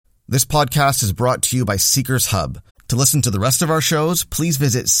This podcast is brought to you by Seekers Hub. To listen to the rest of our shows, please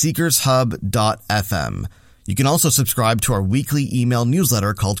visit seekershub.fm. You can also subscribe to our weekly email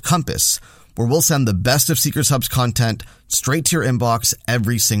newsletter called Compass, where we'll send the best of Seekers Hub's content straight to your inbox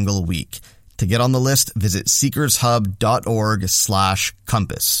every single week. To get on the list, visit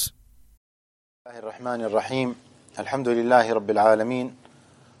seekershub.org/compass. الرحمن الرحيم الحمد لله رب العالمين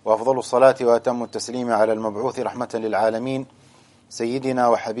وأفضل الصلاة وأتم التسليم على المبعوث رحمة للعالمين سيدنا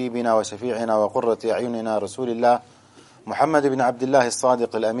وحبيبنا وشفيعنا وقرة أعيننا رسول الله محمد بن عبد الله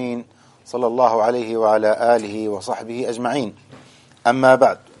الصادق الأمين صلى الله عليه وعلى آله وصحبه أجمعين. أما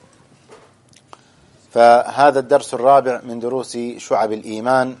بعد، فهذا الدرس الرابع من دروس شعب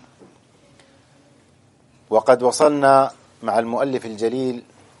الإيمان، وقد وصلنا مع المؤلف الجليل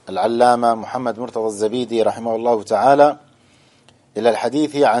العلامة محمد مرتضى الزبيدي رحمه الله تعالى إلى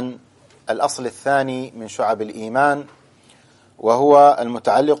الحديث عن الأصل الثاني من شعب الإيمان، وهو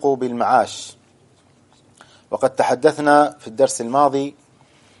المتعلق بالمعاش. وقد تحدثنا في الدرس الماضي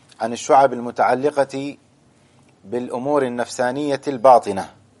عن الشعب المتعلقة بالأمور النفسانية الباطنة،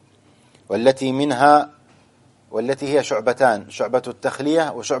 والتي هي شعبتان: شعبة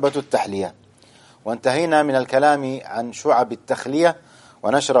التخلية وشعبة التحلية. وانتهينا من الكلام عن شعب التخلية،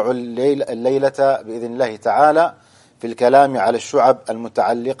 ونشرع الليلة بإذن الله تعالى في الكلام على الشعب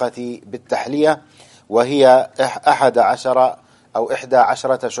المتعلقة بالتحلية، وهي 11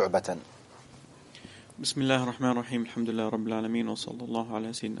 شعبة. بسم الله الرحمن الرحيم الحمد لله رب العالمين وصلى الله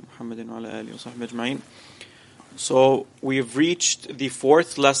على سيدنا محمد وعلى آله وصحبه أجمعين. So we've reached the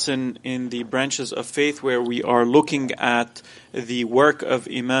fourth lesson in the branches of faith, where we are looking at the work of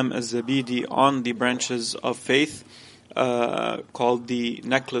Imam Az-Zabidi on the branches of faith, called the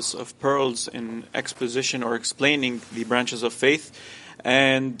Necklace of Pearls, in exposition or explaining the branches of faith.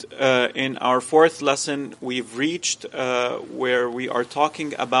 And in our fourth lesson, we've reached where we are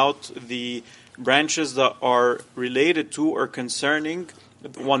talking about the branches that are related to or concerning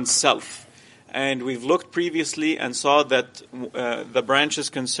oneself. And we've looked previously and saw that the branches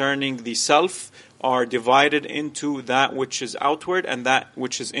concerning the self are divided into that which is outward and that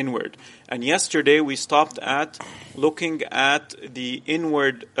which is inward. And yesterday we stopped at looking at the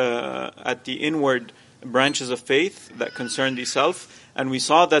inward branches of faith that concern the self, and we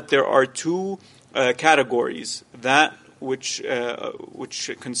saw that there are two categories: that which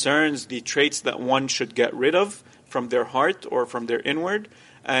concerns the traits that one should get rid of from their heart or from their inward,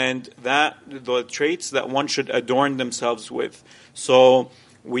 and that the traits that one should adorn themselves with. So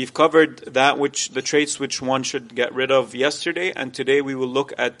we've covered the traits which one should get rid of yesterday, and today we will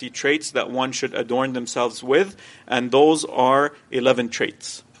look at the traits that one should adorn themselves with, and those are 11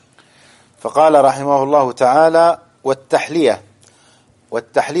 traits. فقال رحمه الله تعالى: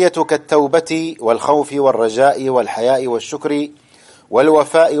 والتحلية كالتوبة والخوف والرجاء والحياء والشكر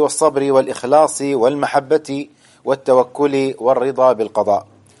والوفاء والصبر والإخلاص والمحبة والتوكل والرضا بالقضاء،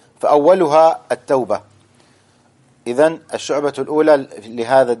 فأولها التوبة. إذن الشعبة الأولى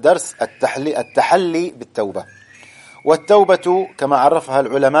لهذا الدرس التحلي بالتوبة. والتوبة كما عرفها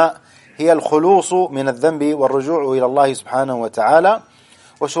العلماء هي الخلوص من الذنب والرجوع إلى الله سبحانه وتعالى،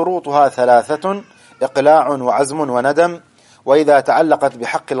 وشروطها 3: إقلاع وعزم وندم، وإذا تعلقت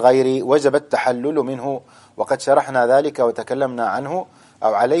بحق الغير وجب التحلل منه. وقد شرحنا ذلك وتكلمنا عنه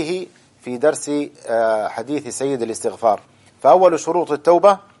أو عليه في درس حديث سيد الاستغفار. فأول شروط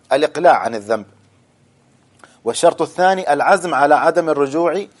التوبة الإقلاع عن الذنب، والشرط الثاني العزم على عدم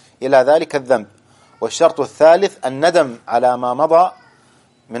الرجوع إلى ذلك الذنب، والشرط الثالث الندم على ما مضى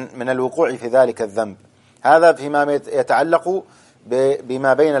من الوقوع في ذلك الذنب. هذا فيما يتعلق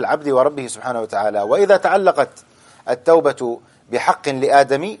بما بين العبد وربه سبحانه وتعالى. وإذا تعلقت التوبة بحق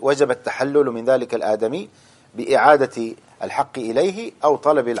لآدمي وجب التحلل من ذلك الآدمي بإعادة الحق إليه أو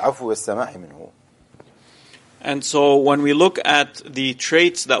طلب العفو والسماح منه. And so when we look at the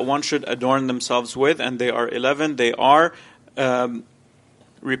traits that one should adorn themselves with, and they are 11, they are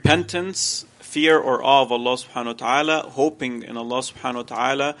repentance, fear or awe of Allah subhanahu wa ta'ala, hoping in Allah subhanahu wa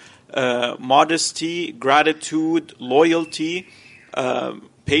ta'ala, modesty, gratitude, loyalty,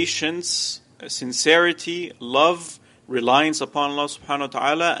 patience, sincerity, love, reliance upon Allah subhanahu wa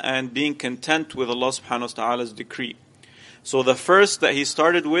ta'ala, and being content with Allah subhanahu wa ta'ala's decree. So the first that he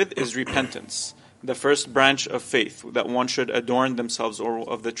started with is repentance, the first branch of faith that one should adorn themselves, or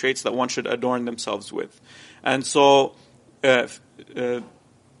of the traits that one should adorn themselves with. And so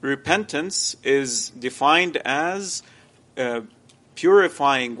repentance is defined as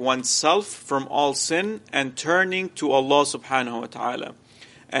purifying oneself from all sin and turning to Allah subhanahu wa ta'ala.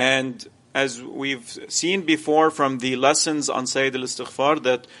 And as we've seen before from the lessons on Sayyid al-Istighfar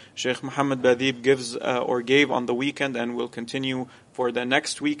that Shaykh Muhammad Ba-Dhib gives or gave on the weekend and will continue for the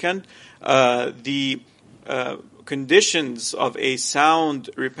next weekend. The conditions of a sound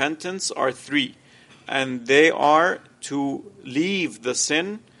repentance are 3, and they are to leave the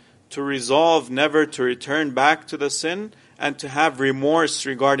sin, to resolve never to return back to the sin, and to have remorse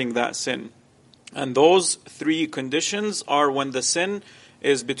regarding that sin. And those 3 conditions are when the sin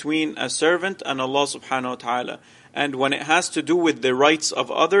is between a servant and Allah subhanahu wa ta'ala. And when it has to do with the rights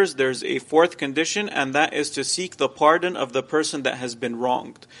of others, there's a 4th condition, and that is to seek the pardon of the person that has been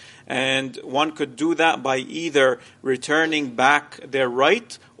wronged. And one could do that by either returning back their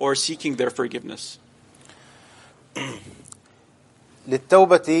right or seeking their forgiveness.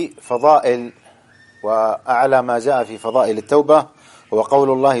 للتوبة فضائل، وأعلى ما جاء في فضائل التوبة هو قول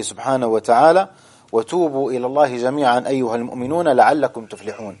الله سبحانه وتعالى: وتوبوا إلى الله جميعا أيها المؤمنون لعلكم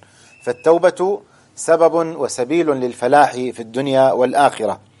تفلحون. فالتوبة سبب وسبيل للفلاح في الدنيا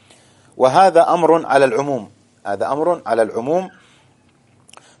والآخرة، وهذا أمر على العموم، هذا أمر على العموم.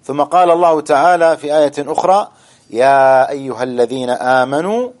 ثم قال الله تعالى في آية أخرى: يا أيها الذين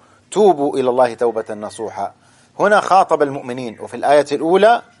آمنوا توبوا إلى الله توبة نصوحا. هنا خاطب المؤمنين، وفي الآية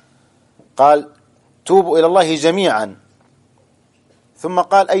الأولى قال توبوا إلى الله جميعا، ثم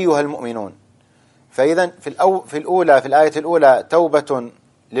قال أيها المؤمنون. فإذا في الأولى، في الآية الأولى توبة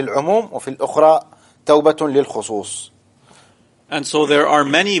للعموم، وفي الأخرى توبة للخصوص. And so there are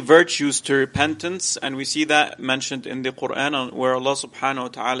many virtues to repentance, and we see that mentioned in the Quran, where Allah subhanahu wa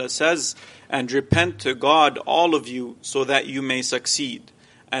ta'ala says, and repent to God, all of you, so that you may succeed.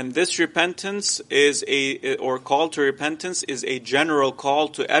 And this repentance is or call to repentance is a general call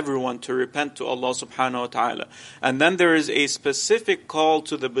to everyone to repent to Allah subhanahu wa ta'ala. And then there is a specific call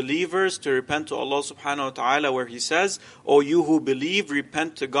to the believers to repent to Allah subhanahu wa ta'ala, where He says, O you who believe,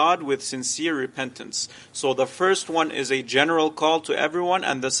 repent to God with sincere repentance. So the first one is a general call to everyone,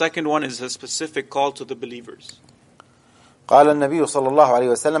 and the second one is a specific call to the believers. قال النبي صلى الله عليه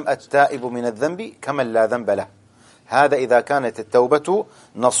وسلم: التائب من الذنب كمن لا ذنب له. هذا إذا كانت التوبة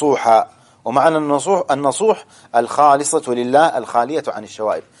نصوحا. ومعنى النصوح الخالصة لله الخالية عن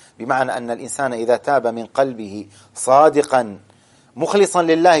الشوائب، بمعنى أن الإنسان إذا تاب من قلبه صادقا مخلصا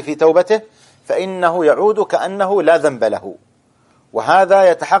لله في توبته فإنه يعود كأنه لا ذنب له،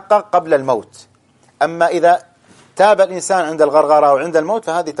 وهذا يتحقق قبل الموت. أما إذا تاب الإنسان عند الغرغرة أو عند الموت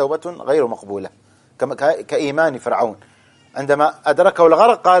فهذه توبة غير مقبولة، كإيمان فرعون عندما أدركه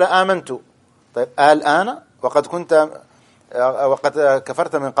الغرق قال آمنت. طيب الآن وقد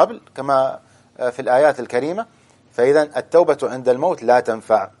كفرت من قبل، كما في الآيات الكريمة. فإذا التوبة عند الموت لا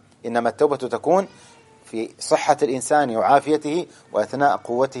تنفع، إنما التوبة تكون في صحة الإنسان وعافيته وأثناء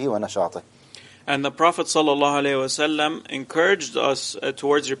قوته ونشاطه. And the Prophet ﷺ encouraged us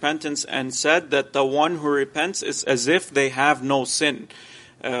towards repentance and said that the one who repents is as if they have no sin,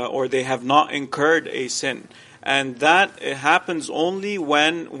 or they have not incurred a sin. And that happens only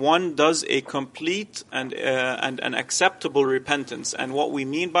when one does a complete and an acceptable repentance. And what we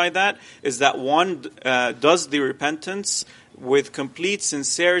mean by that is that one does the repentance with complete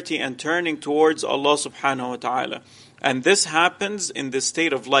sincerity and turning towards Allah subhanahu wa ta'ala. And this happens in the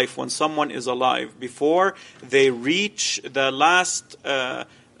state of life when someone is alive, before they reach the last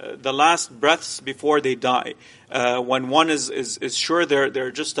breaths before they die. When one is sure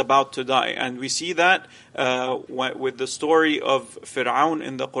they're just about to die. And we see that with the story of Fir'aun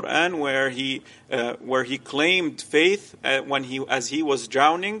in the Quran, where he claimed faith as he was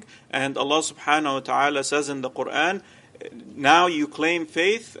drowning, and Allah subhanahu wa ta'ala says in the Quran, now you claim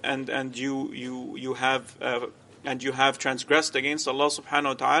faith and you have transgressed against Allah subhanahu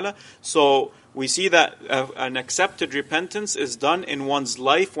wa ta'ala. So we see that an accepted repentance is done in one's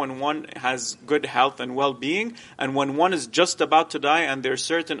life when one has good health and well-being, and when one is just about to die and they're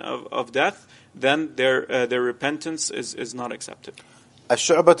certain of death, then their repentance is not accepted.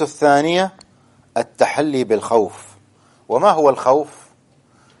 الشعبة الثانية التحلي بالخوف. وما هو الخوف؟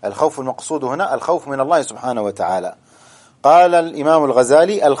 الخوف المقصود هنا الخوف من الله سبحانه وتعالى. قال الإمام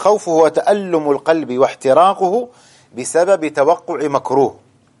الغزالي: الخوف هو تألم القلب واحتراقه بسبب توقع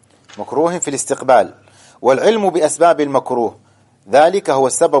مكروه في الاستقبال، والعلم بأسباب المكروه، ذلك هو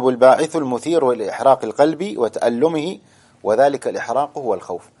السبب الباعث المثير لإحراق القلب وتألمه، وذلك الإحراق هو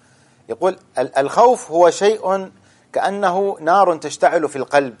الخوف. يقول الخوف هو شيء كأنه نار تشتعل في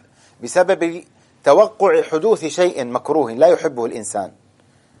القلب بسبب توقع حدوث شيء مكروه لا يحبه الإنسان،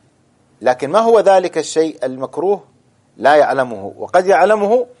 لكن ما هو ذلك الشيء المكروه لا يعلمه، وقد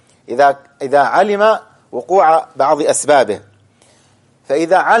يعلمه إذا علم وقوع بعض أسبابه.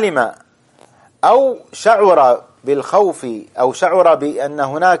 فإذا علم أو شعر بالخوف أو شعر بأن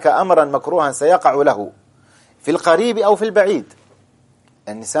هناك أمرا مكروها سيقع له في القريب أو في البعيد،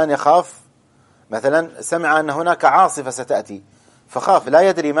 الإنسان يخاف مثلا سمع أن هناك عاصفة ستأتي فخاف لا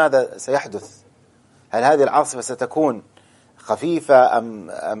يدري ماذا سيحدث، هل هذه العاصفة ستكون خفيفة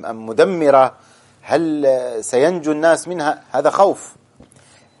أم مدمرة، هل سينجو الناس منها، هذا خوف.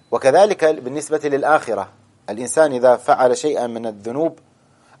 وكذلك بالنسبة للآخرة، الإنسان إذا فعل شيئا من الذنوب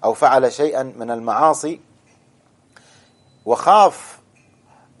أو فعل شيئا من المعاصي وخاف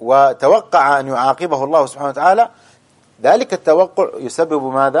وتوقع أن يعاقبه الله سبحانه وتعالى، ذلك التوقع يسبب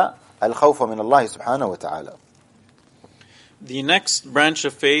ماذا؟ الخوف من الله سبحانه وتعالى. The next branch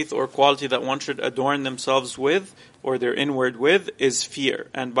of faith or quality that one should adorn themselves with, or their inward with, is fear.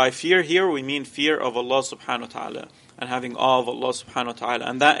 And by fear here we mean fear of Allah subhanahu wa ta'ala and having awe of Allah subhanahu wa ta'ala.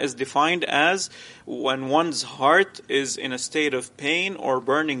 And that is defined as when one's heart is in a state of pain or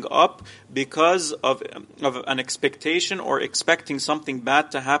burning up because of an expectation or expecting something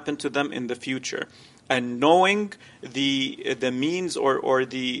bad to happen to them in the future. And knowing the means or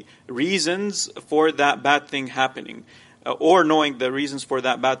the reasons for that bad thing happening. Or knowing the reasons for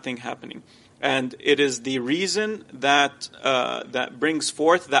that bad thing happening. And it is the reason that that brings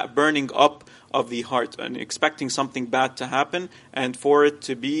forth that burning up of the heart and expecting something bad to happen and for it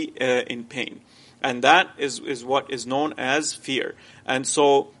to be in pain. And that is what is known as fear. And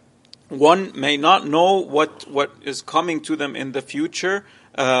so one may not know what is coming to them in the future,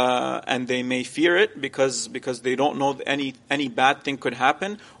 and they may fear it because they don't know any bad thing could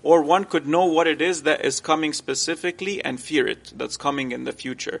happen, or one could know what it is that is coming specifically and fear it, that's coming in the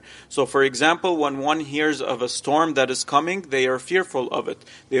future. So for example, when one hears of a storm that is coming, they are fearful of it.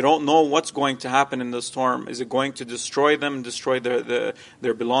 They don't know what's going to happen in the storm. Is it going to destroy them, destroy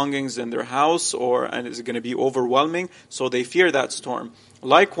their belongings in their house, and is it going to be overwhelming? So they fear that storm.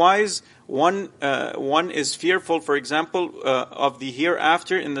 Likewise, one is fearful, for example, of the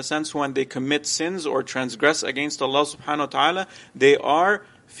hereafter, in the sense when they commit sins or transgress against Allah subhanahu wa ta'ala, they are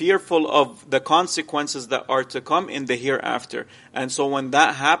fearful of the consequences that are to come in the hereafter. And so when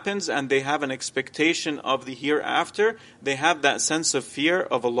that happens and they have an expectation of the hereafter, they have that sense of fear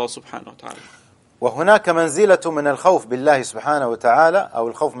of Allah subhanahu wa ta'ala. وهناك منزلة من الخوف بالله سبحانه وتعالى أو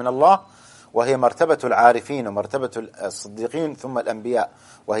الخوف من الله، وهي مرتبة العارفين ومرتبة الصديقين ثم الأنبياء،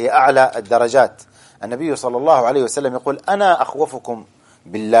 وهي أعلى الدرجات. النبي صلى الله عليه وسلم يقول: أنا أخوفكم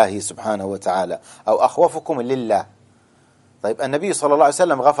بالله سبحانه وتعالى، أو أخوفكم لله. طيب النبي صلى الله عليه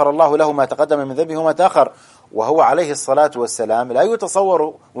وسلم غفر الله له ما تقدم من ذنبه وما تأخر، وهو عليه الصلاة والسلام لا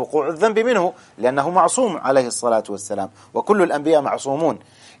يتصور وقوع الذنب منه لأنه معصوم عليه الصلاة والسلام، وكل الأنبياء معصومون.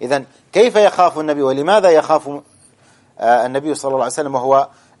 إذن كيف يخاف النبي ولماذا يخاف النبي صلى الله عليه وسلم وهو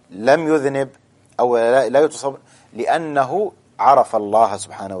لم يذنب أو لا يتصور؟ لأنه عرف الله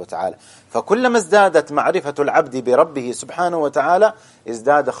سبحانه وتعالى. فكلما ازدادت معرفة العبد بربه سبحانه وتعالى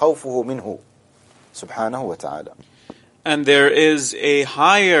ازداد خوفه منه سبحانه وتعالى. And there is a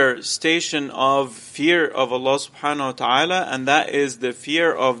higher station of fear of Allah subhanahu wa ta'ala, and that is the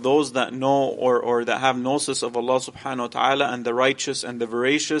fear of those that know or that have gnosis of Allah subhanahu wa ta'ala, and the righteous and the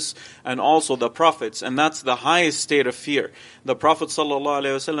veracious, and also the prophets. And that's the highest state of fear. The Prophet sallallahu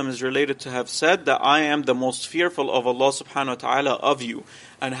alaihi wasallam is related to have said that I am the most fearful of Allah subhanahu wa ta'ala of you.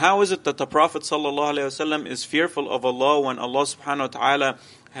 And how is it that the Prophet sallallahu alaihi wasallam is fearful of Allah when Allah subhanahu wa ta'ala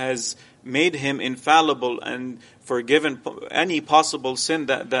has made him infallible and forgiven any possible sin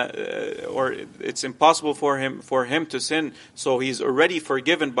or it's impossible for him to sin, so he's already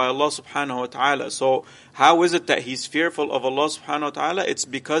forgiven by Allah subhanahu wa ta'ala. So how is it that he's fearful of Allah subhanahu wa ta'ala? It's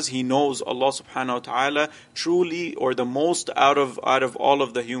because he knows Allah subhanahu wa ta'ala truly, or the most out of all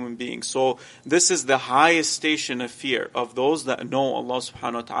of the human beings. So this is the highest station of fear of those that know Allah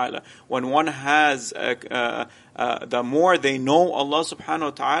subhanahu wa ta'ala. When one has the more they know Allah subhanahu wa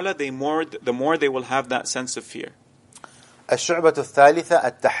ta'ala, the more they will have that sense of fear. الشعبة الثالثة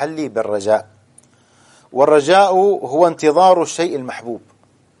التحلي بالرجاء. والرجاء هو انتظار الشيء المحبوب.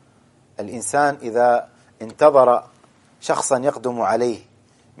 الإنسان إذا انتظر شخصا يقدم عليه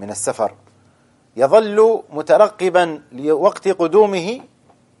من السفر يظل مترقبا لوقت قدومه،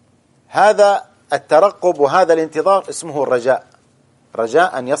 هذا الترقب وهذا الانتظار اسمه الرجاء.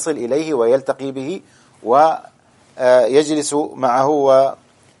 رجاء أن يصل إليه ويلتقي به ويجلس معه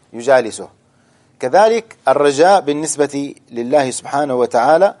ويجالسه. كذلك الرجاء بالنسبة لله سبحانه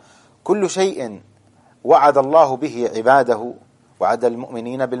وتعالى كل شيء وعد الله به عباده، وعد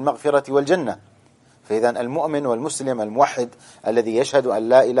المؤمنين بالمغفرة والجنة. فإذا المؤمن والمسلم الموحد الذي يشهد أن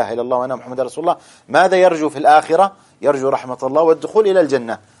لا إله إلا الله وأن محمد رسول الله ماذا يرجو في الآخرة؟ يرجو رحمة الله والدخول إلى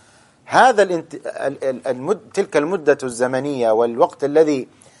الجنة. هذا تلك المدة الزمنية والوقت الذي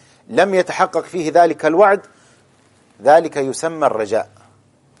لم يتحقق فيه ذلك الوعد، ذلك يسمى الرجاء.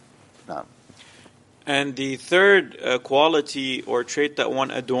 نعم. And the third quality or trait that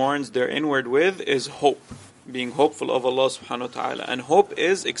one adorns their inward with is hope. being hopeful of Allah subhanahu wa ta'ala. And hope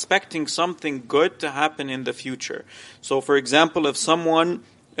is expecting something good to happen in the future. So for example, if someone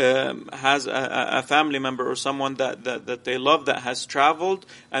has a family member or someone that they love that has traveled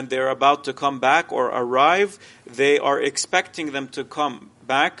and they're about to come back or arrive, they are expecting them to come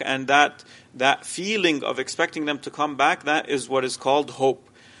back, and that feeling of expecting them to come back, that is what is called hope.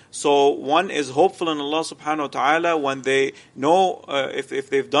 So one is hopeful in Allah subhanahu wa ta'ala when they know if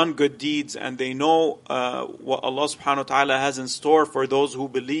they've done good deeds, and they know what Allah subhanahu wa ta'ala has in store for those who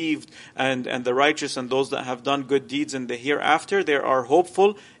believed and the righteous and those that have done good deeds in the hereafter. They are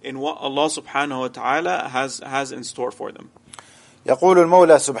hopeful in what Allah subhanahu wa ta'ala has in store for them. يقول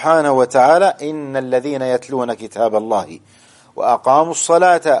المولى سبحانه وتعالى إن الذين يتلون كتاب الله وأقاموا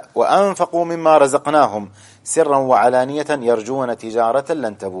الصلاة وأنفقوا مما رزقناهم سرا وعلانية يرجون تجارة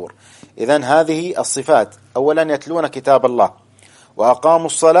لن تبور. إذن هذه الصفات: أولا يتلون كتاب الله، وأقاموا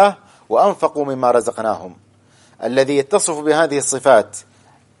الصلاة، وأنفقوا مما رزقناهم. الذي يتصف بهذه الصفات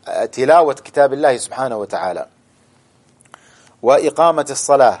تلاوة كتاب الله سبحانه وتعالى، وإقامة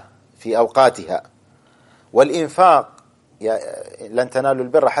الصلاة في أوقاتها، والإنفاق، لن تنالوا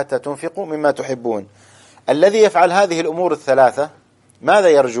البر حتى تنفقوا مما تحبون. الذي يفعل هذه الأمور الثلاثة ماذا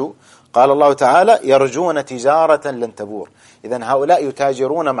يرجو؟ قال الله تعالى: يرجون تجارة لن تبور. إذن هؤلاء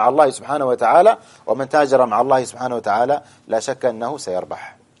يتاجرون مع الله سبحانه وتعالى، ومن تاجر مع الله سبحانه وتعالى لا شك أنه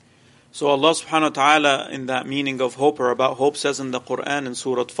سيربح. So Allah subhanahu wa ta'ala, in that meaning of hope or about hope, says in the Quran in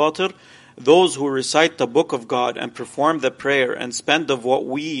Surah Fatir, those who recite the book of God and perform the prayer and spend of what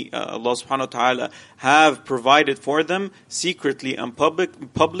we, Allah subhanahu wa ta'ala, have provided for them secretly and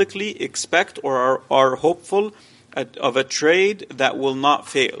publicly, expect or are hopeful of a trade that will not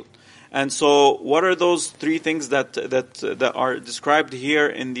fail. And so, what are those three things that are described here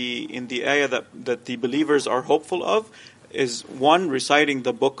in the ayah that the believers are hopeful of? Is one, reciting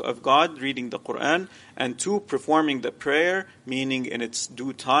the book of God, reading the Quran, and two, performing the prayer, meaning in its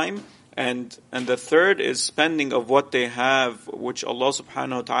due time, and the third is spending of what they have, which Allah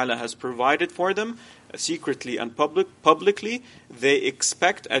subhanahu wa ta'ala has provided for them, secretly and publicly. They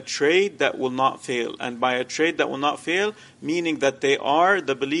expect a trade that will not fail. And by a trade that will not fail, meaning that they are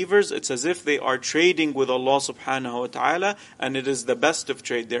the believers, it's as if they are trading with Allah subhanahu wa ta'ala, and it is the best of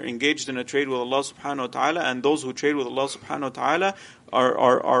trade. They're engaged in a trade with Allah subhanahu wa ta'ala, and those who trade with Allah subhanahu wa ta'ala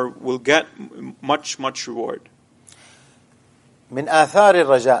will get much reward. من آثار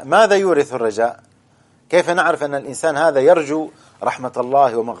الرجاء، ماذا يورث الرجاء؟ كيف نعرف أن الإنسان هذا يرجو رحمة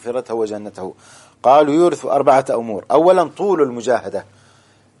الله ومغفرته وجنته؟ قالوا يورث 4 أمور. أولا طول المجاهدة،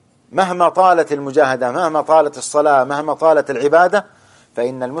 مهما طالت المجاهدة، مهما طالت الصلاة، مهما طالت العبادة،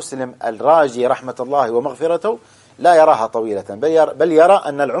 فإن المسلم الراجي رحمة الله ومغفرته لا يراها طويلة، بل يرى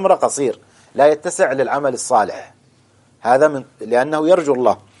أن العمر قصير لا يتسع للعمل الصالح. هذا لأنه يرجو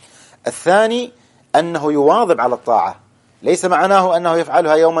الله. الثاني أنه يواظب على الطاعة، ليس معناه أنه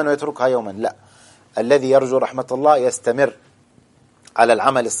يفعلها يوما ويتركها يوما، لا، الذي يرجو رحمة الله يستمر على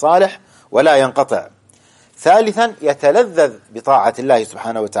العمل الصالح ولا ينقطع. ثالثا يتلذذ بطاعة الله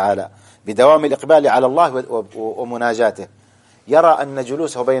سبحانه وتعالى بدوام الإقبال على الله ومناجاته، يرى أن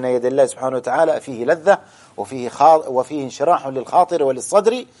جلوسه بين يدي الله سبحانه وتعالى فيه لذة وفيه انشراح للخاطر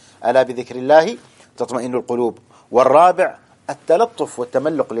وللصدر، ألا بذكر الله تطمئن القلوب. والرابع التلطف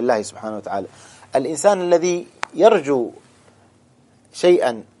والتملق لله سبحانه وتعالى. الإنسان الذي يرجو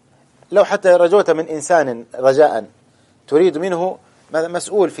شيئا، لو حتى رجوت من إنسان رجاء تريد منه،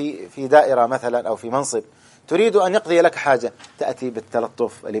 مسؤول في دائرة مثلا أو في منصب، تريد أن يقضي لك حاجة، تأتي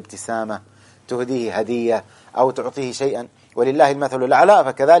بالتلطف، الابتسامة، تهديه هدية أو تعطيه شيئا. ولله المثل الأعلى.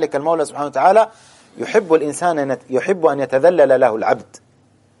 فكذلك المولى سبحانه وتعالى يحب الإنسان، يحب أن يتذلل له العبد،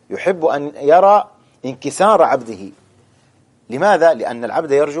 يحب أن يرى انكسار عبده. لماذا؟ لأن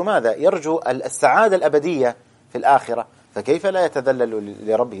العبد يرجو ماذا؟ يرجو السعادة الأبدية في الآخرة، فكيف لا يتذلل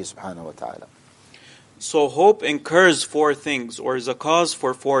لربه سبحانه وتعالى. So hope incurs 4 things, or is a cause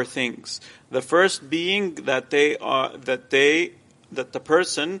for 4 things. The first being that the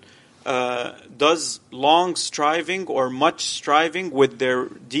person does long striving or much striving with their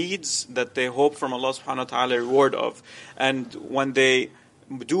deeds that they hope from Allah subhanahu wa ta'ala reward of. And when they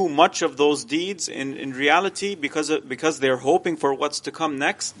do much of those deeds, in reality, because they're hoping for what's to come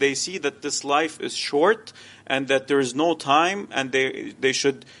next, they see that this life is short and that there is no time, and they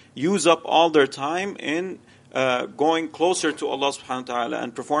should use up all their time in going closer to Allah subhanahu wa ta'ala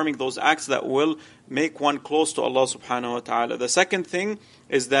and performing those acts that will make one close to Allah subhanahu wa ta'ala. The second thing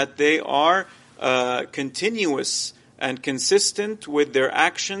is that they are continuous and consistent with their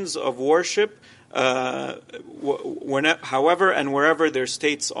actions of worship, however and wherever their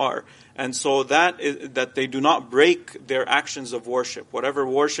states are. And so that they do not break their actions of worship. Whatever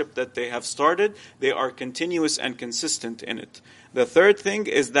worship that they have started, they are continuous and consistent in it. The third thing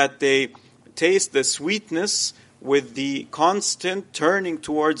is that they taste the sweetness with the constant turning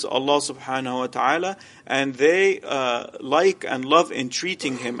towards Allah subhanahu wa ta'ala, and they like and love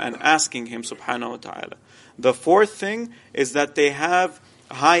entreating Him and asking Him subhanahu wa ta'ala. The fourth thing is that they have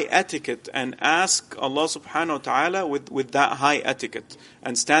high etiquette and ask Allah subhanahu wa ta'ala with that high etiquette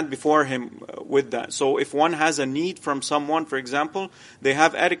and stand before Him with that. So if one has a need from someone, for example, they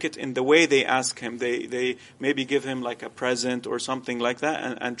have etiquette in the way they ask Him. They maybe give Him like a present or something like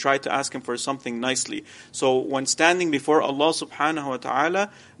that and try to ask Him for something nicely. So when standing before Allah subhanahu wa ta'ala,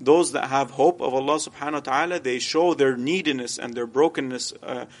 those that have hope of Allah subhanahu wa ta'ala, they show their neediness and their brokenness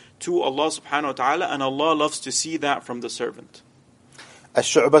to Allah subhanahu wa ta'ala, and Allah loves to see that from the servant.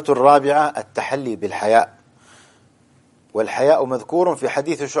 الشعبة الرابعة التحلي بالحياء، والحياء مذكور في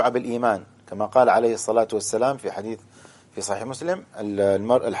حديث شعب الإيمان كما قال عليه الصلاة والسلام في صحيح مسلم،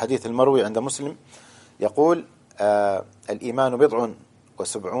 الحديث المروي عند مسلم يقول الإيمان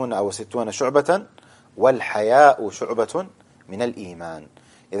 70 أو 60 شعبة والحياء شعبة من الإيمان.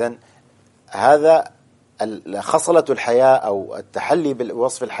 إذن هذا خصلة الحياء أو التحلي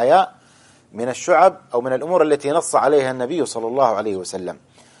بوصف الحياء من الشعب أو من الأمور التي نص عليها النبي صلى الله عليه وسلم.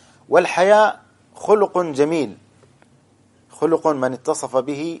 والحياء خلق جميل، خلق من اتصف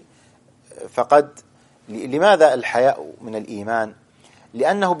به فقد. لماذا الحياء من الإيمان؟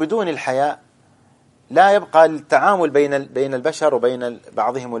 لأنه بدون الحياء لا يبقى التعامل بين البشر وبين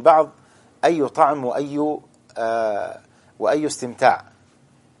بعضهم البعض أي طعم وأي استمتاع.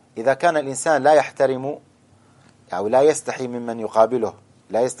 إذا كان الإنسان لا يحترم أو لا يستحي ممن يقابله،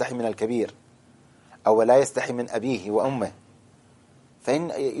 لا يستحي من الكبير أو لا يستحي من أبيه وأمه،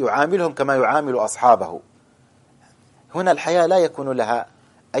 فإن يعاملهم كما يعامل أصحابه. هنا الحياة لا يكون لها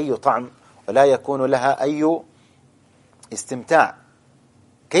أي طعم ولا يكون لها أي استمتاع.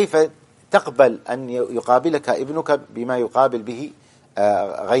 كيف تقبل أن يقابلك ابنك بما يقابل به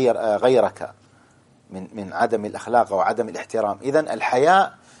غيرك من عدم الأخلاق وعدم الاحترام؟ إذن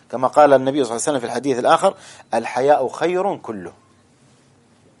الحياء كما قال النبي صلى الله عليه وسلم في الحديث الآخر الحياء خير كله.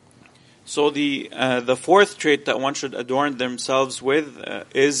 So the fourth trait that one should adorn themselves with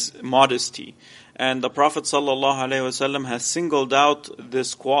is modesty. And the Prophet ﷺ has singled out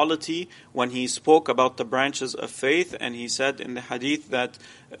this quality when he spoke about the branches of faith, and he said in the hadith that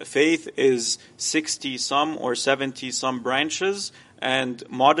faith is 60 some or 70 some branches, and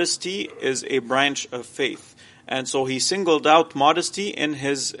modesty is a branch of faith. And so he singled out modesty in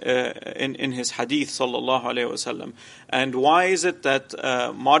his hadith sallallahu alaihi wasallam. And why is it that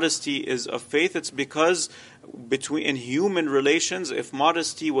modesty is of faith? It's because in human relations, if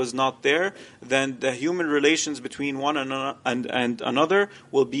modesty was not there, then the human relations between one and another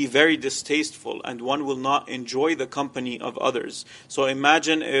will be very distasteful, and one will not enjoy the company of others. So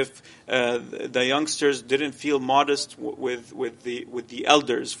imagine if the youngsters didn't feel modest with the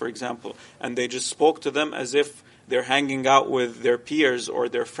elders, for example, and they just spoke to them as if they're hanging out with their peers or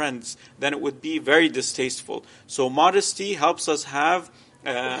their friends, then it would be very distasteful. So modesty helps us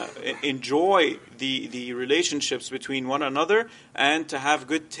enjoy the relationships between one another, and to have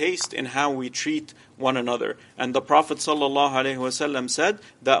good taste in how we treat one another. And the Prophet ﷺ said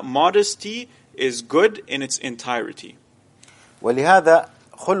that modesty is good in its entirety. ولهذا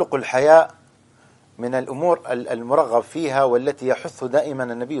خلق الحياء من الأمور المرغب فيها والتي يحث دائما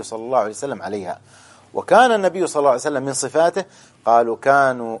النبي صلى الله عليه وسلم عليها. وكان النبي صلى الله عليه وسلم من صفاته قالوا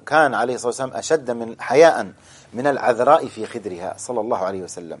كان عليه الصلاة والسلام أشد من حياء من العذراء في خدرها صلى الله عليه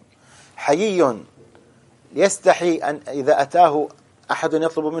وسلم. حيي يستحي أن إذا أتاه أحد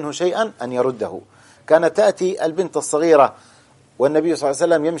يطلب منه شيئا أن يرده. كانت تأتي البنت الصغيرة والنبي صلى الله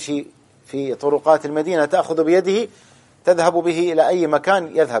عليه وسلم يمشي في طرقات المدينة تأخذ بيده تذهب به إلى أي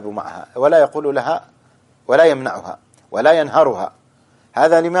مكان يذهب معها، ولا يقول لها ولا يمنعها ولا ينهرها.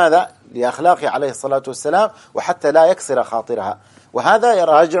 هذا لماذا؟ لأخلاقه عليه الصلاة والسلام، وحتى لا يكسر خاطرها. وهذا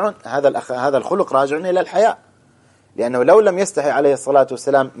راجع هذا الخلق راجع إلى الحياء، لأنه لو لم يستحي عليه الصلاة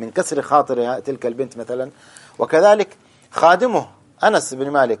والسلام من كسر خاطرها تلك البنت مثلا. وكذلك خادمه أنس بن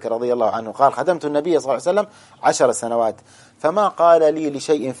مالك رضي الله عنه قال خدمت النبي صلى الله عليه وسلم 10 سنوات فما قال لي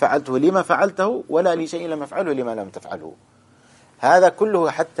لشيء فعلته لما فعلته ولا لشيء لم أفعله لما لم تفعله. هذا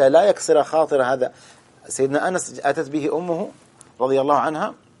كله حتى لا يكسر خاطر هذا. سيدنا أنس أتت به أمه رضي الله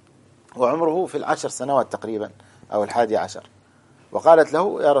عنها وعمره في 10 سنوات تقريبا أو 11، وقالت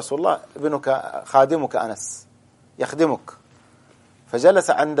له يا رسول الله ابنك خادمك أنس يخدمك. فجلس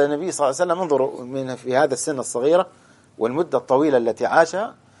عند النبي صلى الله عليه وسلم. انظروا في هذا السن الصغيرة والمدة الطويلة التي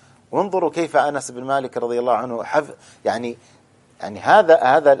عاشها. وانظروا كيف أنس بن مالك رضي الله عنه يعني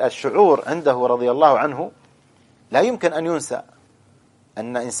هذا الشعور عنده رضي الله عنه لا يمكن أن ينسى،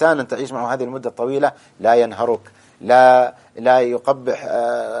 أن إنسانا تعيش معه هذه المدة الطويلة لا ينهرك، لا يقبح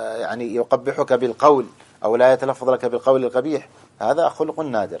يعني يقبحك بالقول أو لا يتلفظ لك بالقول القبيح، هذا خلق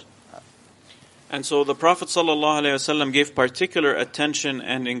نادر. And so the Prophet ﷺ gave particular attention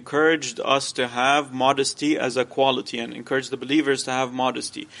and encouraged us to have modesty as a quality, and encouraged the believers to have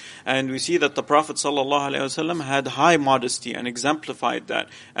modesty. And we see that the Prophet ﷺ had high modesty and exemplified that.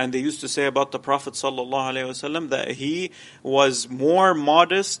 And they used to say about the Prophet ﷺ that he was more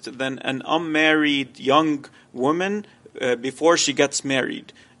modest than an unmarried young woman before she gets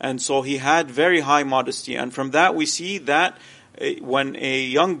married. And so he had very high modesty. And from that we see that when a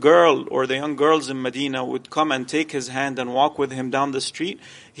young girl or the young girls in Medina would come and take his hand and walk with him down the street,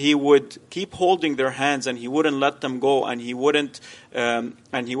 he would keep holding their hands and he wouldn't let them go, and he wouldn't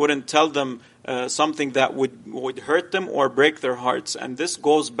tell them something that would hurt them or break their hearts. And this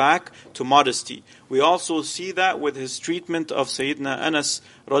goes back to modesty. We also see that with his treatment of Sayyidina Anas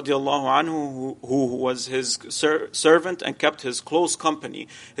radiallahu anhu, who was his servant and kept his close company.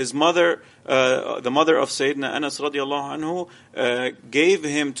 His mother, the mother of Sayyidina Anas radiallahu anhu, gave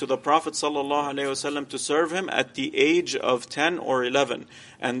him to the Prophet sallallahu alaihi wasallam to serve him at the age of 10 or 11.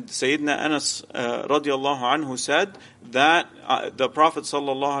 And Sayyidina Anas radiallahu anhu said that the Prophet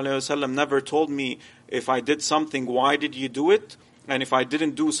sallallahu alaihi wasallam never told me, if I did something, why did you do it? And if I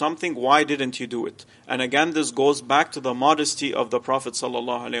didn't do something, why didn't you do it? And again, this goes back to the modesty of the Prophet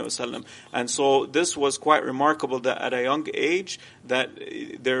ﷺ. And so this was quite remarkable, that at a young age, that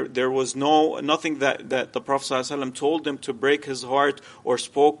there was nothing that the Prophet ﷺ told him to break his heart or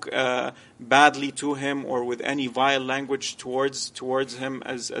spoke badly to him or with any vile language towards him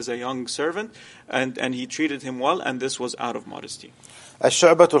as a young servant. And he treated him well, and this was out of modesty.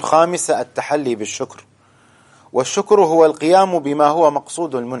 الشعبة الخامسة التحلي بالشكر. والشكر هو القيام بما هو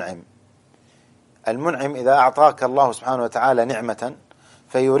مقصود المنعم. المنعم إذا أعطاك الله سبحانه وتعالى نعمة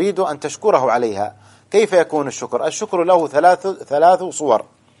فيريد أن تشكره عليها. كيف يكون الشكر؟ الشكر له ثلاث صور،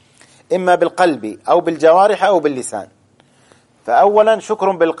 إما بالقلب أو بالجوارح أو باللسان. فأولا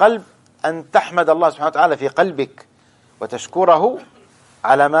شكر بالقلب، أن تحمد الله سبحانه وتعالى في قلبك وتشكره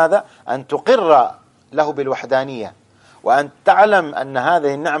على ماذا؟ أن تقر له بالوحدانية، وأن تعلم أن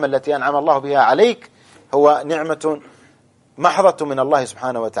هذه النعمة التي أنعم الله بها عليك هو نعمة محضة من الله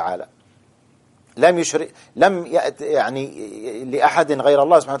سبحانه وتعالى، لم يأت يعني لأحد غير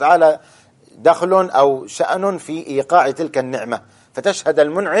الله سبحانه وتعالى دخل أو شأن في إيقاع تلك النعمة، فتشهد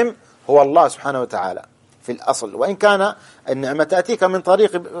المنعم هو الله سبحانه وتعالى في الأصل، وإن كان النعمة تأتيك من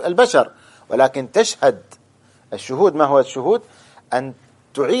طريق البشر، ولكن تشهد. الشهود ما هو الشهود؟ أن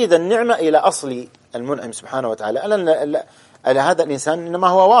تعيد النعمة إلى أصل المنعم سبحانه وتعالى. ألا هذا الإنسان إنما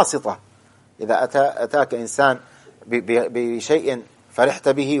هو واسطة. إذا أتاك إنسان بشيء فرحت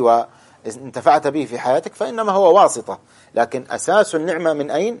به وانتفعت به في حياتك فإنما هو واسطة، لكن أساس النعمة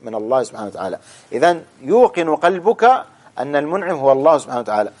من أين؟ من الله سبحانه وتعالى. إذن يوقن قلبك أن المنعم هو الله سبحانه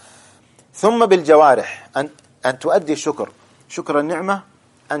وتعالى. ثم بالجوارح أن تؤدي الشكر، شكر النعمة،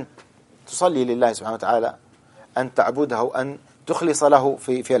 أن تصلي لله سبحانه وتعالى، أن تعبده، أن تخلص له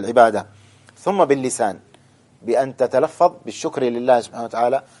في العبادة. ثم باللسان، بأن تتلفظ بالشكر لله سبحانه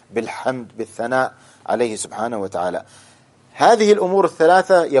وتعالى، بالحمد، بالثناء عليه سبحانه وتعالى. هذه الأمور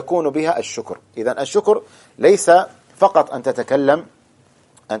الثلاثة يكون بها الشكر. إذن الشكر ليس فقط أن تتكلم،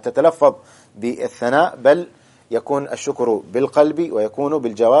 أن تتلفظ بالثناء، بل يكون الشكر بالقلب ويكون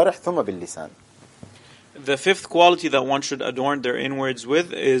بالجوارح ثم باللسان. The fifth quality that one should adorn their inwards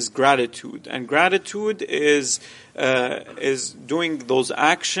with is gratitude. And gratitude is doing those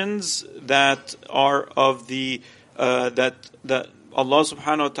actions that are of the that Allah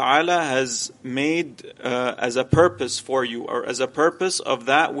subhanahu wa ta'ala has made as a purpose for you, or as a purpose of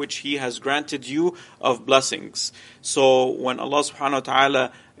that which He has granted you of blessings. So when Allah subhanahu wa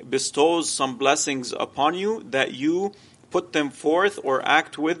ta'ala bestows some blessings upon you, that you put them forth or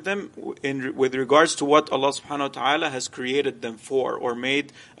act with them with regards to what Allah subhanahu wa ta'ala has created them for, or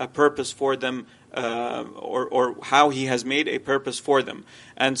made a purpose for them, or how He has made a purpose for them.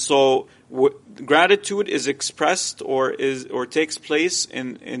 And so gratitude is expressed or takes place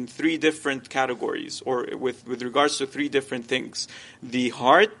in three different categories, or with regards to three different things: the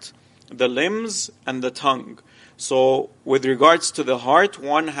heart, the limbs, and the tongue. So with regards to the heart,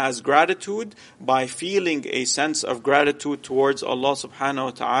 one has gratitude by feeling a sense of gratitude towards Allah subhanahu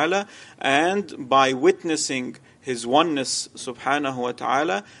wa ta'ala, and by witnessing His oneness subhanahu wa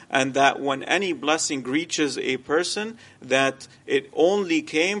ta'ala, and that when any blessing reaches a person, that it only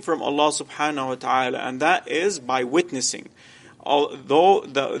came from Allah subhanahu wa ta'ala, and that is by witnessing. Although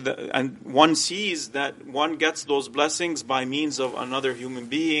and one sees that one gets those blessings by means of another human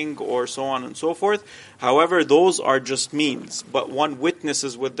being or so on and so forth. However, those are just means, but one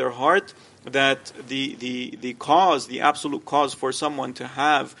witnesses with their heart that the cause, the absolute cause for someone to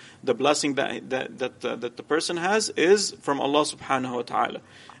have the blessing that the person has is from Allah subhanahu wa ta'ala.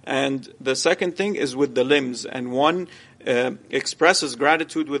 And the second thing is with the limbs, and one expresses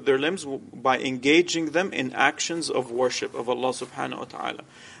gratitude with their limbs by engaging them in actions of worship of Allah subhanahu wa ta'ala.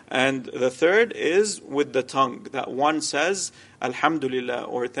 And the third is with the tongue, that one says Alhamdulillah,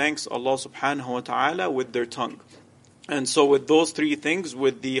 or thanks Allah subhanahu wa ta'ala with their tongue. And so with those three things,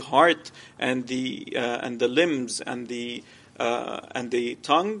 with the heart and the limbs and the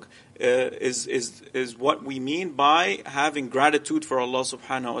tongue, is what we mean by having gratitude for Allah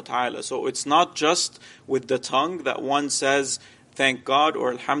subhanahu wa ta'ala. So it's not just with the tongue that one says thank God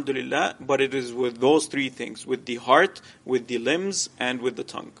or Alhamdulillah, but it is with those three things, with the heart, with the limbs, and with the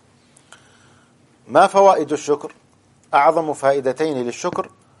tongue. ما فوائد الشكر؟ أعظم فائدتين للشكر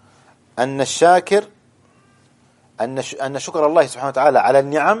أن الشاكر أن شكر الله سبحانه وتعالى على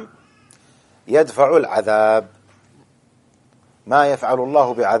النعم يدفع العذاب. ما يفعل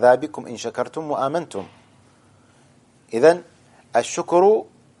الله بعذابكم إن شكرتم وآمنتم. إذن الشكر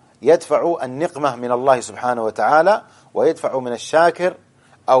يدفع النقمة من الله سبحانه وتعالى، ويدفع من الشاكر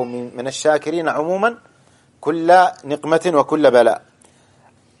أو من الشاكرين عموما كل نقمة وكل بلاء.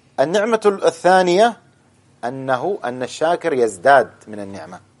 النعمة الثانية أن الشاكر يزداد من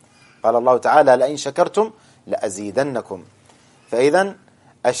النعمة. قال الله تعالى لئن شكرتم لأزيدنكم. فإذن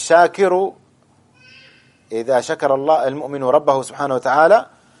الشاكر إذا شكر الله المؤمن ربه سبحانه وتعالى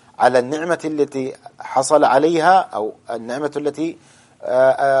على النعمة التي حصل عليها أو النعمة التي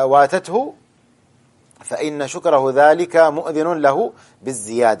واتته، فإن شكره ذلك مؤذن له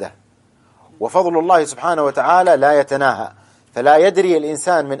بالزيادة. وفضل الله سبحانه وتعالى لا يتناهى، فلا يدري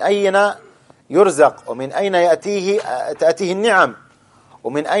الإنسان من أين يرزق ومن أين تأتيه النعم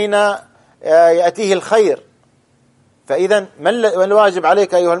ومن أين يأتيه الخير. فإذا ما الواجب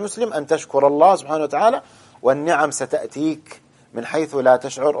عليك أيها المسلم؟ أن تشكر الله سبحانه وتعالى، والنعم ستأتيك من حيث لا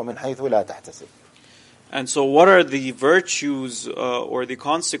تشعر ومن حيث لا تحتسب. And so what are the virtues or the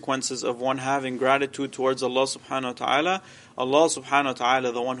consequences of one having gratitude towards Allah subhanahu wa ta'ala? Allah subhanahu wa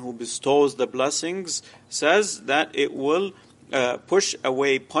ta'ala, the one who bestows the blessings, says that it will push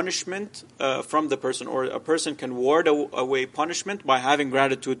away punishment from the person, or a person can ward away punishment by having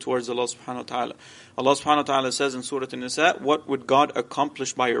gratitude towards Allah subhanahu wa ta'ala. Allah subhanahu wa ta'ala says in Surah An-Nisa, what would God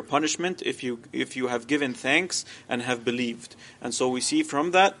accomplish by your punishment if you have given thanks and have believed? And so we see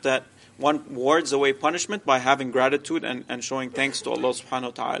from that one wards away punishment by having gratitude and showing thanks to Allah subhanahu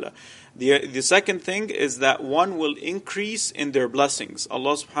wa ta'ala. The second thing is that one will increase in their blessings.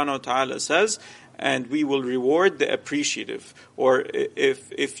 Allah subhanahu wa ta'ala says, and we will reward the appreciative. Or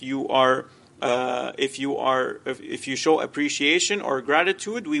if you show appreciation or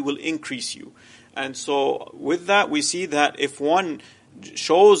gratitude, we will increase you. And so with that we see that if one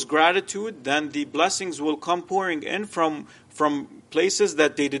shows gratitude, then the blessings will come pouring in from places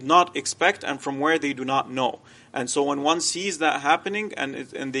that they did not expect and from where they do not know. And so when one sees that happening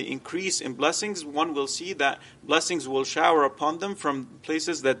and the increase in blessings, one will see that blessings will shower upon them from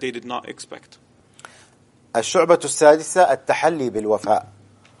places that they did not expect. الشعبة السادسة التحلي بالوفاء.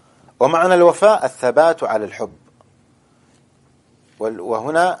 ومعنى الوفاء الثبات على الحب.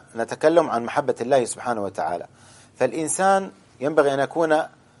 وهنا نتكلم عن محبة الله سبحانه وتعالى. فالإنسان ينبغي أن يكون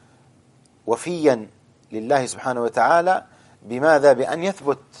وفيا لله سبحانه وتعالى. بماذا؟ بأن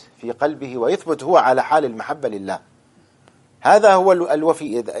يثبت في قلبه ويثبت هو على حال المحبة لله. هذا هو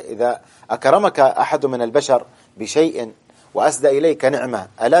الوفي. إذا أكرمك أحد من البشر بشيء وأسدى إليك نعمة،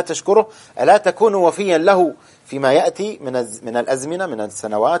 ألا تشكره؟ ألا تكون وفيا له فيما يأتي من الأزمنة، من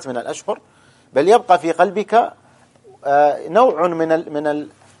السنوات، من الأشهر؟ بل يبقى في قلبك نوع من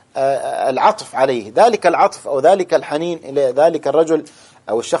العطف عليه. ذلك العطف أو ذلك الحنين إلى ذلك الرجل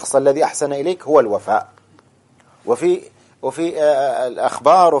أو الشخص الذي أحسن إليك هو الوفاء. وفي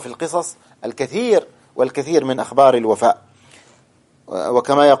الأخبار وفي القصص والكثير من أخبار الوفاء.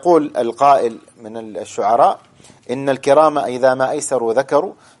 وكما يقول القائل من الشعراء: إن الكرام إذا ما أيسروا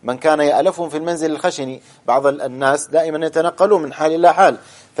ذكروا من كان يألفهم في المنزل الخشن. بعض الناس دائما يتنقلون من حال إلى حال،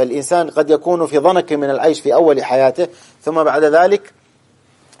 فالإنسان قد يكون في ضنك من العيش في أول حياته، ثم بعد ذلك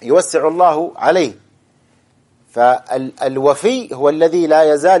يوسع الله عليه. فالوفي هو الذي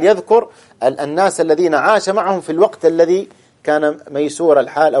لا يزال يذكر الناس الذين عاش معهم في الوقت الذي كان ميسور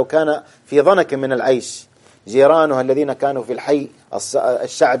الحال أو كان في ضنك من العيش. جيرانه الذين كانوا في الحي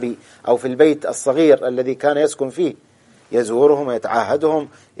الشعبي أو في البيت الصغير الذي كان يسكن فيه، يزورهم ويتعاهدهم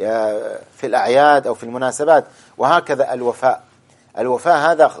في الأعياد أو في المناسبات. وهكذا الوفاء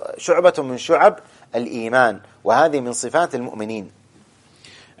هذا شعبة من شعب الإيمان، وهذه من صفات المؤمنين.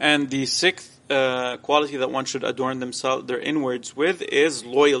 And the sixth quality that one should adorn their inwards with is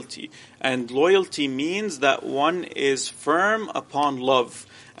loyalty. And loyalty means that one is firm upon love.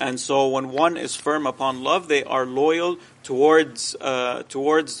 And so when one is firm upon love, they are loyal towards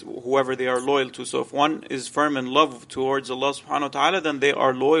whoever they are loyal to. So if one is firm in love towards Allah subhanahu wa ta'ala, then they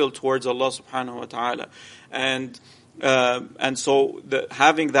are loyal towards Allah subhanahu wa ta'ala. And so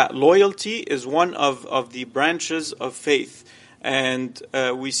having that loyalty is one of the branches of faith. And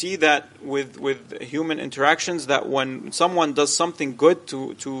we see that with human interactions, that when someone does something good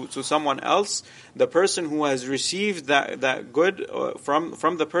to someone else, the person who has received that good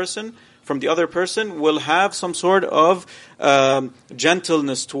from the other person will have some sort of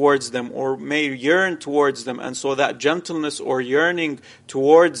gentleness towards them, or may yearn towards them. And so that gentleness or yearning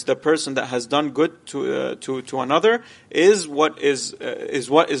towards the person that has done good to another is what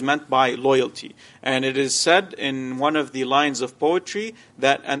is meant by loyalty. And it is said in one of the lines of poetry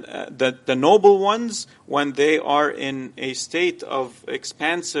that the noble ones, when they are in a state of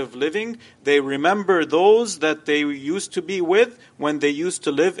expansive living, they remember those that they used to be with when they used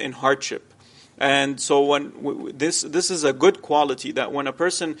to live in hardship. And so when this is a good quality, that when a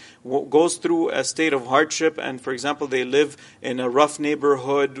person goes through a state of hardship, and for example they live in a rough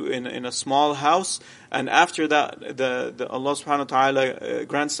neighborhood in a small house, and after that the Allah subhanahu wa ta'ala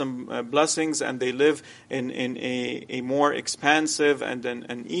grants them blessings, and they live in a more expansive and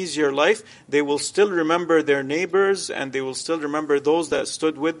an easier life, they will still remember their neighbors, and they will still remember those that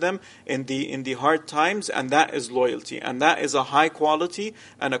stood with them in the hard times. And that is loyalty, and that is a high quality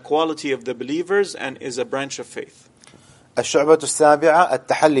and a quality of the believers, and is a branch of faith. الشعبة السابعة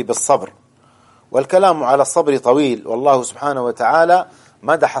التحلي بالصبر. والكلام على الصبر طويل، والله سبحانه وتعالى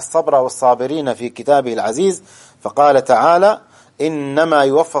مدح الصبر والصابرين في كتابه العزيز، فقال تعالى: إنما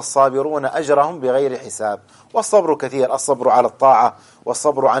يوفى الصابرون أجرهم بغير حساب. والصبر كثير، الصبر على الطاعة،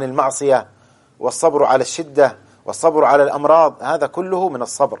 والصبر عن المعصية، والصبر على الشدة، والصبر على الأمراض، هذا كله من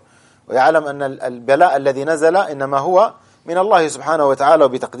الصبر. ويعلم أن البلاء الذي نزل إنما هو من الله سبحانه وتعالى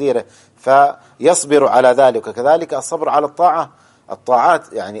وبتقديره، فيصبر على ذلك. وكذلك الصبر على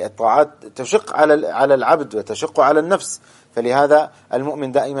الطاعات، يعني الطاعات تشق على العبد وتشق على النفس، فلهذا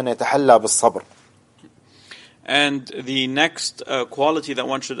المؤمن دائما يتحلى بالصبر. And the next quality that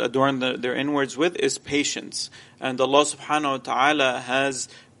one should adorn their inwards with is patience. And Allah subhanahu wa ta'ala has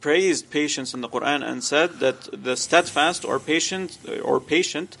praised patience in the Quran and said that the steadfast or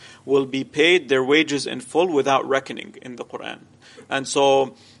patient will be paid their wages in full without reckoning in the Quran. And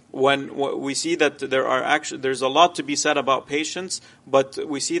so when we see that there's a lot to be said about patience, but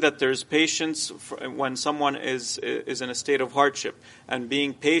we see that there's patience when someone is in a state of hardship, and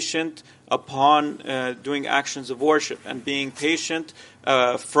being patient upon doing actions of worship, and being patient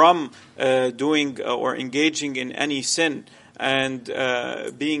from doing or engaging in any sin, and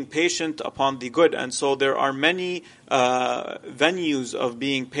being patient upon the good. And so there are many venues of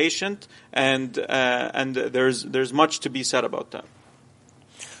being patient, and there's much to be said about that.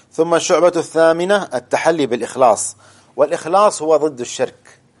 ثم الشعبة الثامنة التحلي بالإخلاص. والإخلاص هو ضد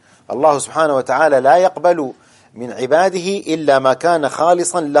الشرك. الله سبحانه وتعالى لا يقبل من عباده إلا ما كان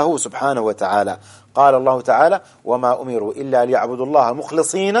خالصا له سبحانه وتعالى. قال الله تعالى: وما أمروا إلا ليعبدوا الله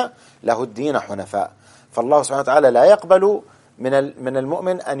مخلصين له الدين حنفاء. فالله سبحانه وتعالى لا يقبل من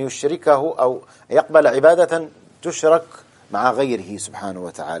المؤمن أن يشركه أو يقبل عبادة تشرك مع غيره سبحانه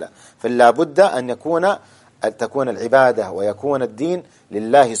وتعالى. فلا بد أن تكون العبادة ويكون الدين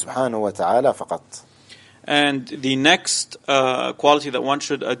لله سبحانه وتعالى فقط. And the next quality that one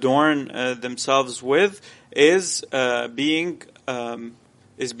should adorn themselves with is being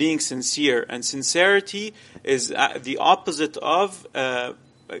sincere. And sincerity is the opposite of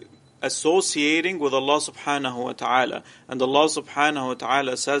associating with Allah subhanahu wa ta'ala. And Allah subhanahu wa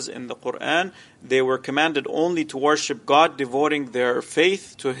ta'ala says in the Quran, they were commanded only to worship God, devoting their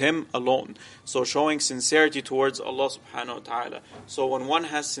faith to Him alone. So showing sincerity towards Allah subhanahu wa ta'ala. So when one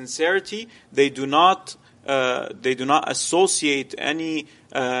has sincerity, they do not associate any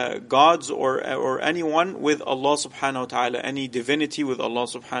gods or anyone with Allah subhanahu wa ta'ala, any divinity with Allah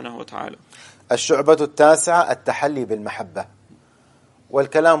subhanahu wa ta'ala. الشعبة التاسعة التحلي بالمحبة.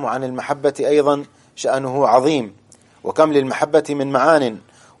 والكلام عن المحبة أيضا شأنه عظيم، وكم للمحبة من معان.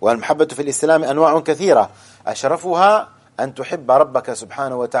 والمحبة في الإسلام أنواع كثيرة، أشرفها أن تحب ربك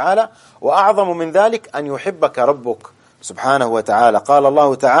سبحانه وتعالى، وأعظم من ذلك أن يحبك ربك سبحانه وتعالى. قال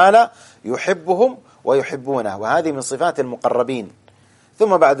الله تعالى: يحبهم ويحبونه، وهذه من صفات المقربين.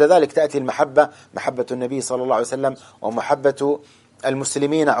 ثم بعد ذلك تأتي المحبة، محبة النبي صلى الله عليه وسلم، ومحبة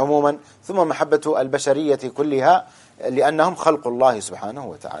المسلمين عموما، ثم محبة البشرية كلها لأنهم خلق الله سبحانه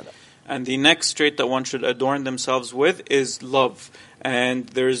وتعالى. And the next trait that one should adorn themselves with is love. And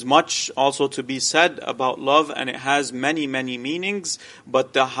there's much also to be said about love, and it has many, many meanings.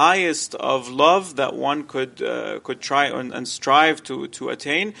 But the highest of love that one could try and strive to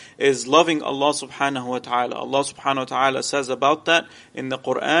attain is loving Allah subhanahu wa ta'ala. Allah subhanahu wa ta'ala says about that in the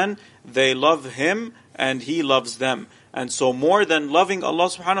Quran, they love Him and He loves them. And so more than loving Allah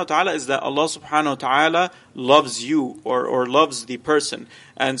subhanahu wa ta'ala is that Allah subhanahu wa ta'ala loves you or loves the person.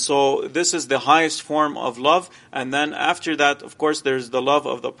 And so this is the highest form of love. And then after that, of course, there's the love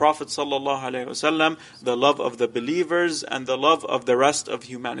of the Prophet sallallahu alaihi wasallam, the love of the believers, and the love of the rest of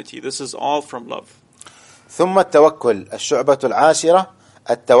humanity. This is all from love. ثم التوكل، الشعبة العاشرة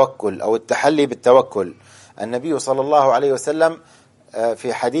التوكل أو التحلي بالتوكل. النبي صلى الله عليه وسلم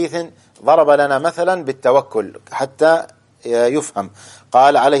في حديث ضرب لنا مثلا بالتوكل حتى يفهم.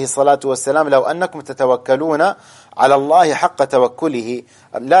 قال عليه الصلاة والسلام: لو أنكم تتوكلون على الله حق توكله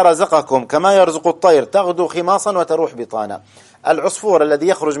لا رزقكم كما يرزق الطير تغدو خماصا وتروح بطانا. العصفور الذي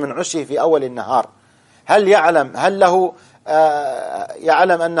يخرج من عشه في أول النهار هل له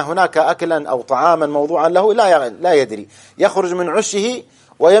يعلم أن هناك أكلا أو طعاما موضوعا له؟ لا يدري. يخرج من عشه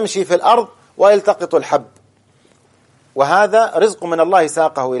ويمشي في الأرض ويلتقط الحب، وهذا رزق من الله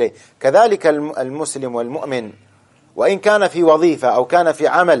ساقه إليه. كذلك المسلم والمؤمن وإن كان في وظيفة أو كان في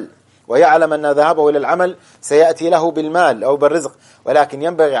عمل ويعلم أن ذهابه إلى العمل سيأتي له بالمال أو بالرزق، ولكن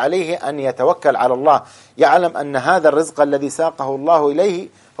ينبغي عليه أن يتوكل على الله، يعلم أن هذا الرزق الذي ساقه الله إليه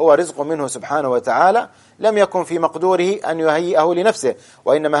هو رزق منه سبحانه وتعالى، لم يكن في مقدوره أن يهيئه لنفسه،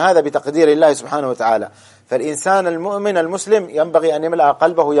 وإنما هذا بتقدير الله سبحانه وتعالى. فالإنسان المؤمن المسلم ينبغي أن يملأ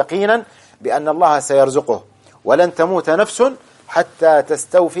قلبه يقينا بأن الله سيرزقه، ولن تموت نفس حتى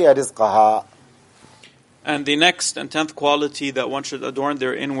تستوفي رزقها. And the next and 10th quality that one should adorn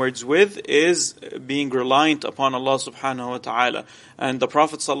their inwards with is being reliant upon Allah subhanahu wa ta'ala. And the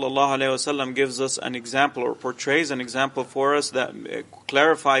Prophet sallallahu alaihi wasallam gives us an example, or portrays an example for us that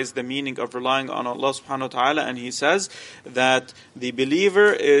clarifies the meaning of relying on Allah subhanahu wa ta'ala. And he says that the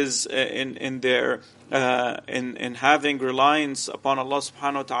believer is in having reliance upon Allah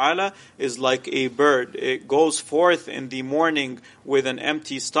subhanahu wa ta'ala is like a bird. It goes forth in the morning with an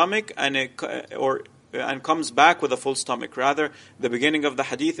empty stomach and comes back with a full stomach. Rather, the beginning of the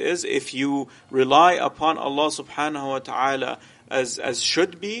hadith is, if you rely upon Allah subhanahu wa ta'ala as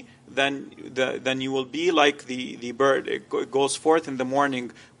should be, then you will be like the bird. It goes forth in the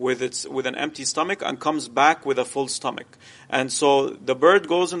morning with an empty stomach and comes back with a full stomach. And so the bird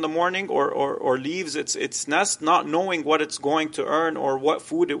goes in the morning or leaves its nest not knowing what it's going to earn or what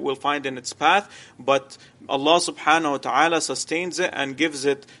food it will find in its path, but Allah subhanahu wa ta'ala sustains it and gives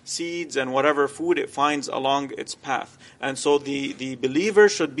it seeds and whatever food it finds along its path. And so the believer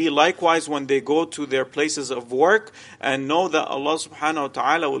should be likewise when they go to their places of work and know that Allah subhanahu wa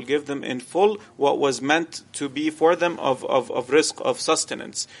ta'ala will give them in full what was meant to be for them of rizq, of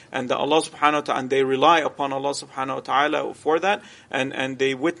sustenance. And that Allah subhanahu wa ta'ala, and they rely upon Allah subhanahu wa ta'ala for that, and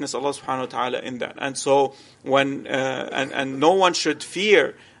they witness Allah subhanahu wa ta'ala in that. And so when and no one should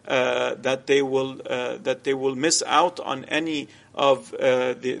fear that they will miss out on any of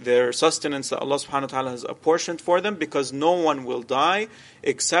their sustenance that Allah subhanahu wa ta'ala has apportioned for them, because no one will die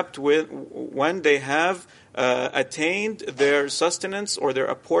except when they have attained their sustenance or their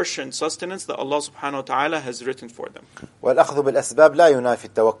apportioned sustenance that Allah subhanahu wa ta'ala has written for them. والأخذ بالأسباب لا ينافي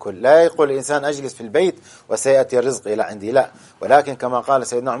التوكل. لا يقول الإنسان أجلس في البيت وسيأتي الرزق إلى عندي، لا، ولكن كما قال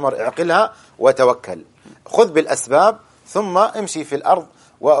سيدنا عمر: اعقلها وتوكل. خذ بالأسباب ثم امشي في الأرض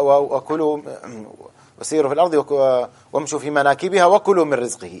وكلوا وسيروا في الأرض وامشوا في مناكبها وكلوا من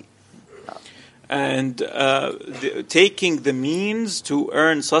رزقه. And taking the means to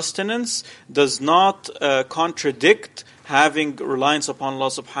earn sustenance does not contradict having reliance upon Allah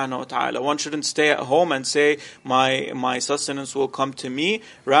subhanahu wa ta'ala. One shouldn't stay at home and say, my sustenance will come to me.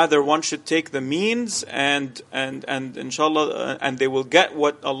 Rather, one should take the means and inshallah, and they will get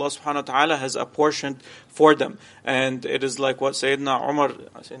what Allah subhanahu wa ta'ala has apportioned for them. And it is like what Sayyidina Umar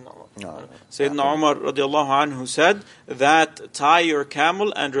radiallahu anhu said, that tie your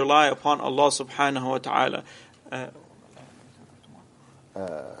camel and rely upon Allah subhanahu wa ta'ala.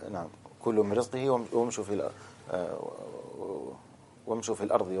 نعم كلوا من رزقه وامشوا في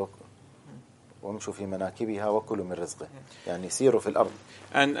الأرض وامشوا في مناكبها وكلوا من رزقه. يعني سيروا في الأرض.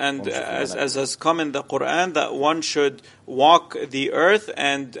 And as has come in the Quran that one should walk the earth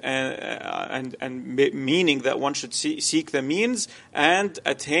and meaning that one should seek the means and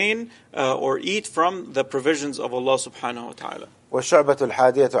attain or eat from the provisions of Allah subhanahu wa ta'ala. والشعبة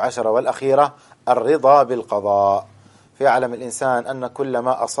 11 والأخيرة الرضا بالقضاء. فيعلم الإنسان أن كل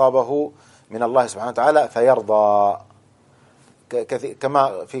ما أصابه من الله سبحانه وتعالى فيرضى،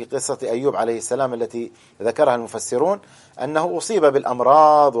 كما في قصة أيوب عليه السلام التي ذكرها المفسرون أنه أصيب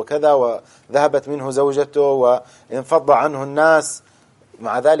بالأمراض وكذا وذهبت منه زوجته وانفض عنه الناس،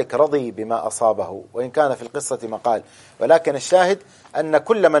 مع ذلك رضي بما أصابه وإن كان في القصة مقال. ولكن الشاهد أن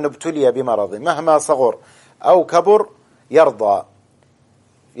كل من ابتلي بمرض مهما صغر أو كبر يرضى،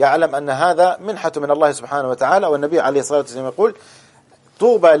 يعلم أن هذا منحة من الله سبحانه وتعالى. والنبي عليه الصلاة والسلام يقول: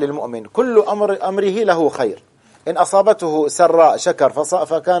 طوبى للمؤمن كل أمره له خير، إن أصابته سراء شكر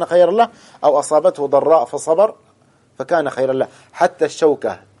فكان خيرا له، أو أصابته ضراء فصبر فكان خيرا له، حتى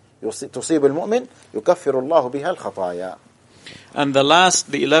الشوكة تصيب المؤمن يكفر الله بها الخطايا. And the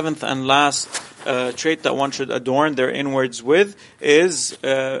 11th and last trait that one should adorn their inwards with is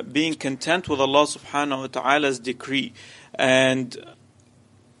being content with Allah subhanahu wa ta'ala's decree. And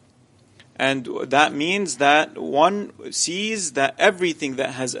that means that one sees that everything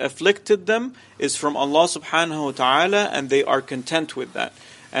that has afflicted them is from Allah subhanahu wa ta'ala, and they are content with that.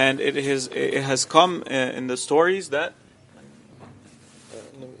 And it has come in the stories that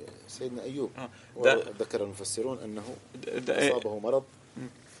سيدنا أيوب ذكر المفسرون أنه أصابه مرض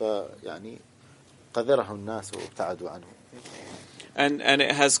فيعني قذره الناس وابتعدوا عنه. And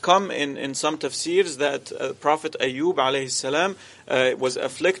it has come in some tafsirs that Prophet Ayyub alayhi salam was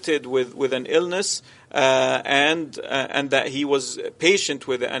afflicted with an illness and that he was patient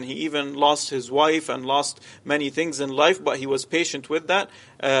with it, and he even lost his wife and lost many things in life, but he was patient with that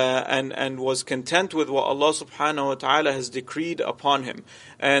and was content with what Allah subhanahu wa ta'ala has decreed upon him.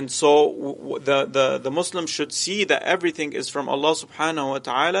 And so the Muslim should see that everything is from Allah subhanahu wa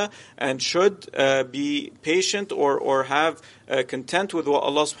ta'ala and should be patient or have content with what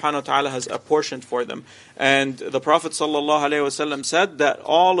Allah subhanahu wa ta'ala has apportioned for them. And the Prophet sallallahu alaihi wasallam said that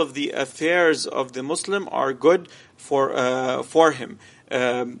all of the affairs of the Muslim are good for him.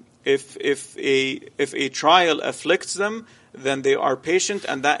 If a trial afflicts them, then they are patient,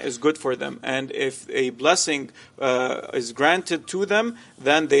 and that is good for them. And if a blessing is granted to them,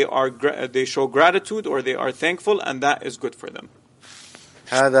 then they show gratitude or they are thankful, and that is good for them.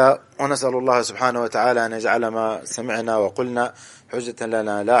 هذا ونسأل الله سبحانه وتعالى أن يجعل ما سمعنا وقلنا حجة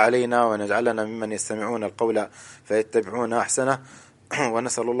لنا لا علينا، ونجعلنا ممن يستمعون القول فيتبعون أحسنه.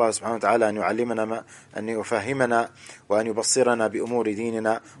 ونسأل الله سبحانه وتعالى أن يعلمنا أن يفهمنا وأن يبصرنا بأمور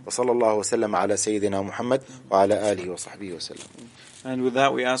ديننا. وصلى الله وسلم على سيدنا محمد وعلى آله وصحبه وسلم. And with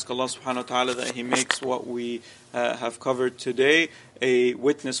that, we ask Allah subhanahu wa ta'ala that He makes what we have covered today a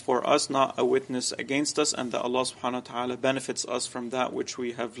witness for us, not a witness against us, and that Allah subhanahu wa ta'ala benefits us from that which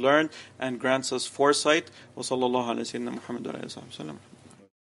we have learned and grants us foresight. Wa sallallahu ala sayyidina Muhammad wa alihi wa sallam.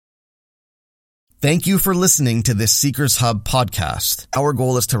 Thank you for listening to this Seekers Hub podcast. Our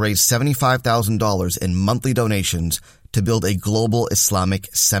goal is to raise $75,000 in monthly donations to build a global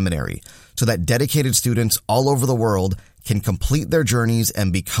Islamic seminary so that dedicated students all over the world can complete their journeys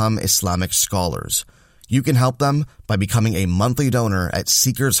and become Islamic scholars. You can help them by becoming a monthly donor at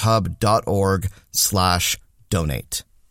seekershub.org/donate.